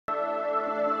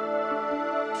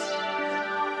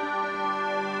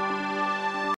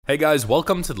Hey guys,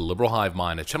 welcome to the Liberal Hive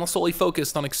Mind, a channel solely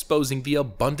focused on exposing the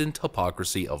abundant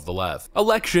hypocrisy of the left.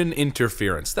 Election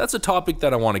interference, that's a topic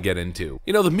that I want to get into.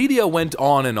 You know, the media went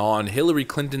on and on. Hillary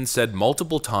Clinton said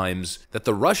multiple times that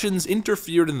the Russians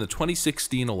interfered in the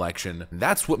 2016 election.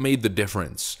 That's what made the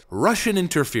difference. Russian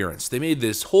interference. They made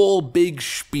this whole big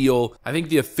spiel. I think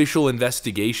the official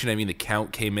investigation, the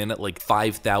count came in at like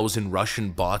 5,000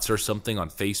 Russian bots or something on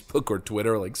Facebook or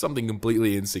Twitter, like something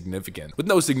completely insignificant, with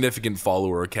no significant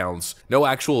follower accounts, no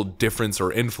actual difference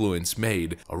or influence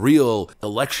made, a real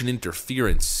election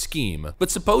interference scheme. But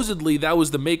supposedly that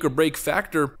was the make or break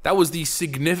factor, that was the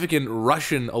significant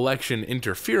Russian election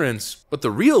interference. But the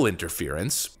real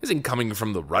interference isn't coming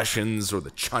from the Russians or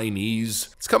the Chinese,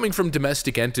 it's coming from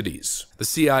domestic entities, the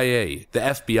CIA, the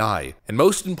FBI, and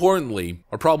most importantly,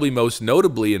 or probably most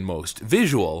notably and most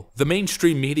visual, the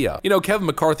mainstream media. You know, Kevin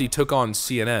McCarthy took on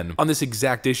CNN on this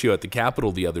exact issue at the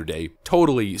Capitol the other day,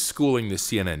 totally schooling the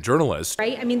CNN journalist.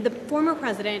 Right? The former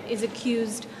president is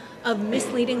accused of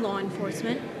misleading law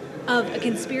enforcement, of a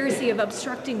conspiracy of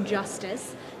obstructing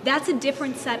justice. That's a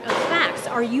different set of facts.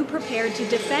 Are you prepared to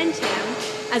defend him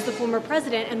as the former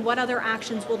president, and what other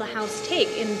actions will the House take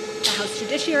in the House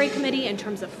Judiciary Committee in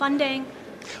terms of funding?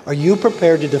 Are you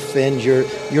prepared to defend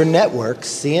your network,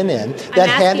 CNN?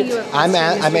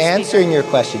 I'm answering your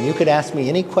question. You could ask me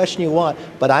any question you want,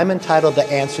 but I'm entitled to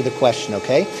answer the question,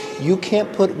 okay? You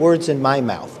can't put words in my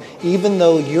mouth. Even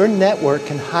though your network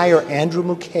can hire Andrew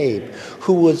McCabe,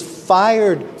 who was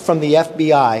fired from the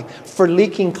FBI for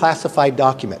leaking classified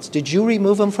documents. Did you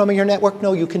remove him from your network?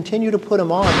 No, you continue to put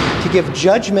him on to give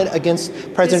judgment against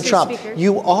President Trump. Speaker.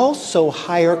 You also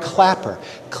hire Clapper.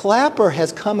 Clapper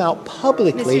has come out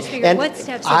publicly. Mr. Speaker, and what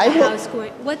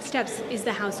steps is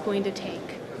the House going to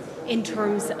take in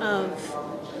terms of,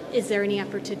 is there any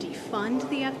effort to defund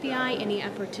the FBI, any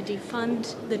effort to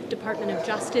defund the Department of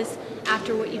Justice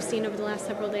after what you've seen over the last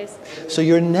several days? So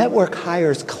your network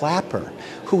hires Clapper,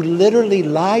 who literally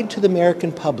lied to the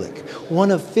American public,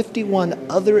 one of 51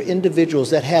 other individuals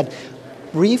that had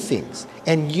briefings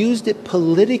and used it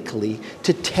politically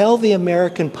to tell the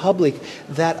American public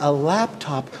that a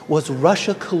laptop was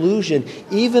Russia collusion,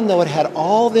 even though it had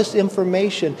all this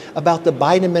information about the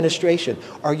Biden administration.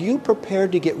 Are you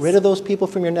prepared to get rid of those people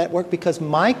from your network? Because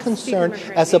my concern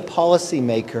as a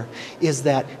policymaker is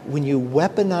that when you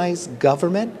weaponize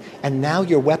government and now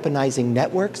you're weaponizing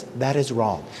networks, that is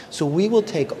wrong. So we will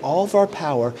take all of our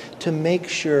power to make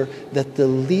sure that the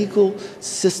legal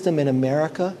system in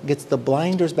America gets the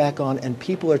blinders back on and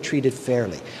people are treated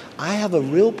fairly. I have a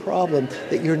real problem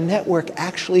that your network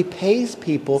actually pays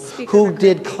people who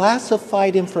did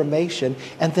classified information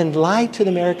and then lied to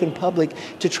the American public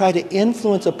to try to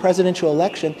influence a presidential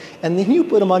election, and then you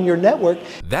put them on your network.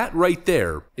 That right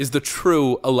there is the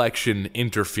true election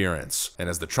interference. And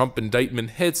as the Trump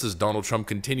indictment hits, as Donald Trump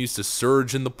continues to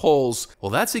surge in the polls, well,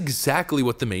 that's exactly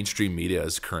what the mainstream media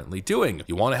is currently doing.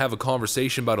 You want to have a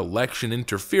conversation about election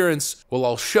interference? Well,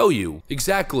 I'll show you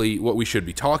exactly what we should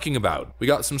be talking about. We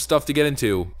got some stuff to get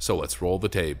into, so let's roll the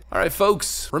tape. All right,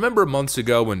 folks, remember months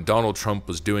ago when Donald Trump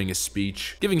was doing his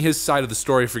speech, giving his side of the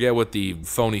story, forget what the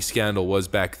phony scandal was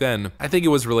back then. I think it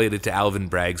was related to Alvin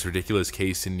Bragg's ridiculous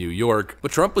case in New York,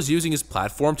 but Trump was using his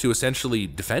platform to essentially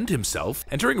defend himself,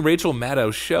 and during Rachel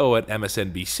Maddow's show at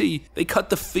MSNBC, they cut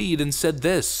the feed and said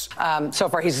this. So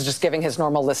far, he's just giving his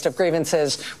normal list of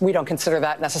grievances. We don't consider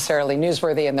that necessarily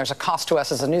newsworthy, and there's a cost to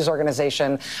us as a news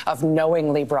organization of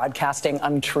knowingly broadcasting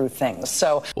untrue things.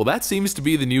 So, well, that seems to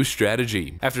be the new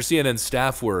strategy. After CNN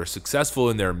staff were successful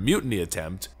in their mutiny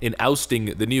attempt in ousting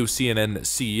the new CNN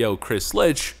CEO Chris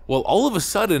Litch, well, all of a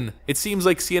sudden, it seems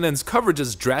like CNN's coverage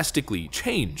has drastically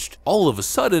changed. All of a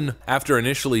sudden, after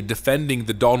initially defending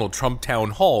the Donald Trump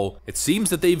town hall, it seems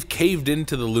that they've caved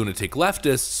into the lunatic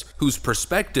leftists whose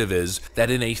perspective is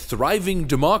that in a thriving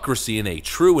democracy, in a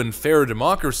true and fair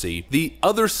democracy, the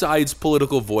other side's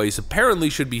political voice apparently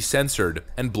should be censored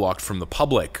and blocked from the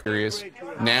public.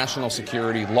 National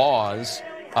security laws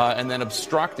and then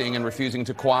obstructing and refusing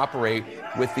to cooperate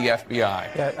with the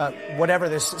FBI. Whatever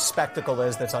this spectacle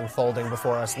is that's unfolding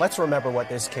before us, let's remember what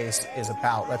this case is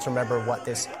about. Let's remember what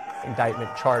this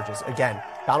indictment charges. Again,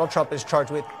 Donald Trump is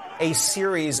charged with a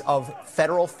series of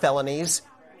federal felonies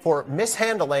for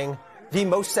mishandling the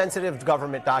most sensitive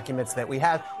government documents that we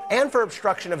have and for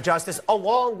obstruction of justice,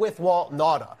 along with Walt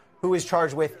Nauta, who is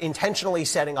charged with intentionally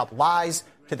setting up lies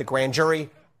to the grand jury,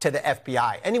 to the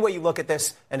FBI. Any way you look at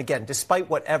this, and again, despite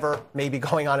whatever may be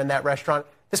going on in that restaurant,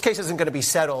 this case isn't going to be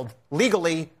settled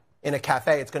legally in a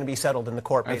cafe. It's going to be settled in the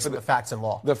court based on the facts and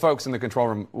law. The folks in the control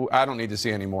room, I don't need to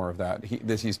see any more of that.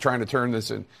 He's trying to turn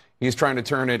this in. He's trying to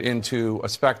turn it into a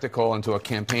spectacle, into a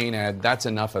campaign ad. That's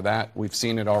enough of that. We've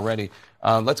seen it already.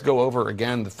 Let's go over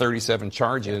again the 37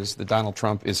 charges that Donald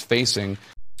Trump is facing.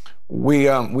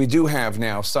 We do have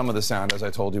now some of the sound. As I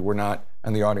told you, we're not,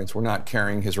 and the audience, we're not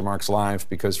carrying his remarks live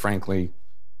because, frankly,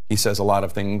 he says a lot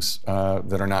of things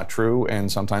that are not true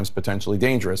and sometimes potentially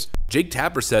dangerous. Jake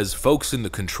Tapper says, folks in the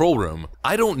control room,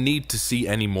 I don't need to see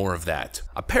any more of that.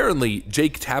 Apparently,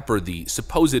 Jake Tapper, the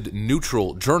supposed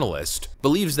neutral journalist,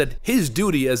 believes that his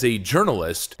duty as a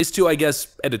journalist is to, I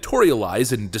guess,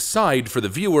 editorialize and decide for the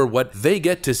viewer what they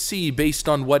get to see based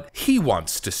on what he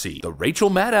wants to see. The Rachel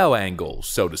Maddow angle,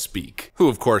 so to speak, who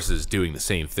of course is doing the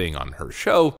same thing on her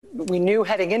show. We knew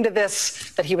heading into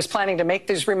this that he was planning to make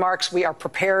these remarks. We are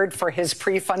prepared for his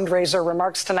pre-fundraiser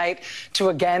remarks tonight to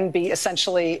again be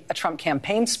essentially a Trump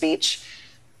campaign speech.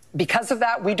 Because of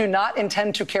that, we do not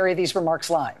intend to carry these remarks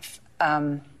live.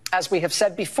 As we have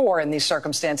said before in these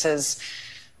circumstances,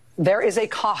 there is a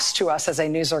cost to us as a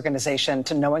news organization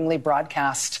to knowingly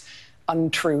broadcast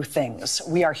untrue things.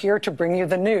 We are here to bring you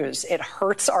the news. It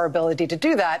hurts our ability to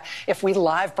do that if we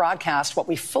live broadcast what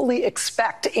we fully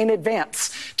expect in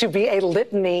advance to be a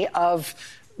litany of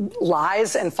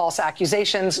lies and false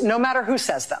accusations, no matter who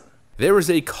says them. There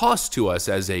is a cost to us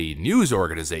as a news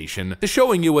organization to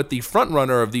showing you what the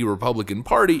frontrunner of the Republican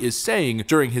Party is saying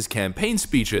during his campaign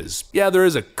speeches. Yeah, there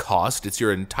is a cost, it's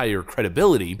your entire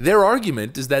credibility. Their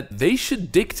argument is that they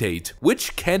should dictate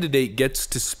which candidate gets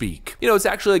to speak. You know, it's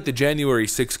actually like the January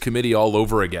 6th committee all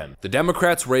over again. The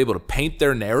Democrats were able to paint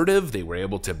their narrative, they were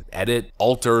able to edit,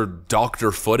 alter,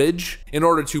 doctor footage in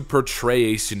order to portray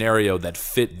a scenario that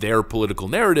fit their political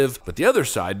narrative, but the other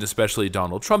side, and especially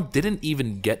Donald Trump, didn't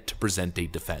even get to present a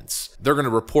defense. They're going to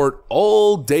report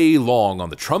all day long on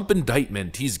the Trump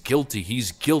indictment. He's guilty.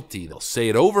 He's guilty. They'll say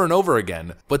it over and over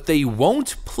again, but they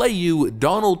won't play you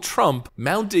Donald Trump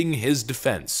mounting his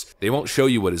defense. They won't show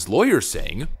you what his lawyer's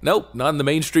saying. Nope, not in the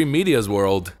mainstream media's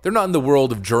world. They're not in the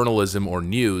world of journalism or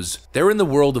news. They're in the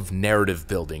world of narrative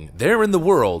building. They're in the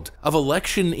world of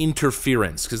election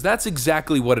interference, because that's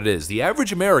exactly what it is. The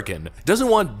average American doesn't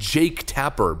want Jake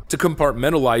Tapper to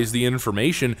compartmentalize the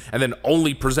information and then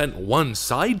only present one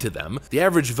side to them. The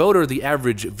average voter, the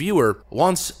average viewer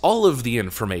wants all of the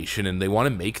information and they want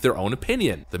to make their own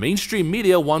opinion. The mainstream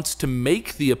media wants to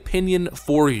make the opinion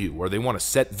for you, or they want to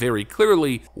set very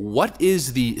clearly what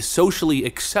is the socially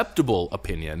acceptable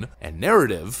opinion and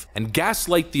narrative and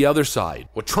gaslight the other side.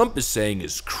 What Trump is saying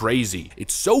is crazy.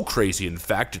 It's so crazy, in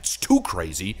fact, it's too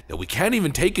crazy that we can't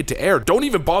even take it to air. Don't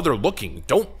even bother looking.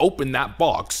 Don't open that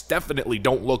box. Definitely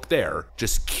don't look there.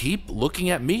 Just keep looking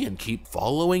at me and keep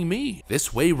following me.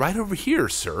 This way right over here,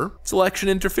 sir. It's election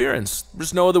interference.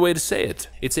 There's no other way to say it.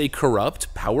 It's a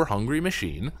corrupt, power-hungry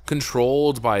machine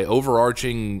controlled by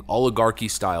overarching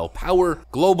oligarchy-style power,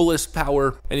 globalist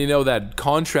power, and you know that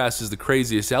contrast is the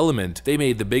craziest element. They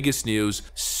made the biggest news,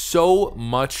 so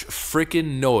much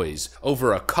freaking noise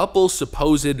over a couple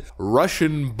supposed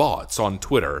Russian bots on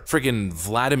Twitter. Freaking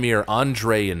Vladimir,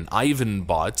 Andrei, and Ivan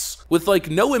bots with like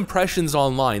no impressions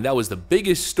online. That was the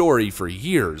biggest story for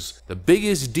years. The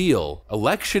biggest deal.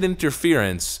 Election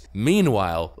interference.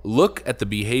 Meanwhile, look at the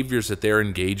behaviors that they're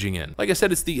engaging in. Like I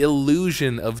said, it's the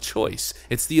illusion of choice.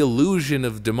 It's the illusion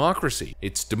of democracy.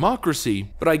 It's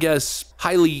democracy, but I guess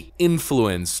highly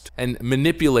influenced and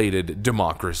manipulated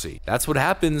democracy. That's what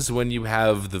happens when you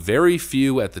have the very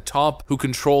few at the top who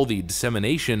control the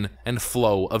dissemination and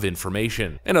flow of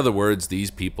information. In other words,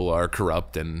 these people are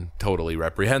corrupt and totally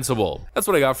reprehensible. That's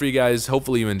what I got for you guys.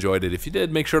 Hopefully you enjoyed it. If you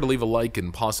did, make sure to leave a like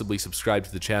and possibly subscribe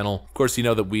to the channel. Of course, you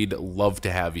know that we'd love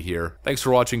to have you here. Thanks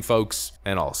for watching, folks,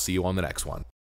 and I'll see you on the next one.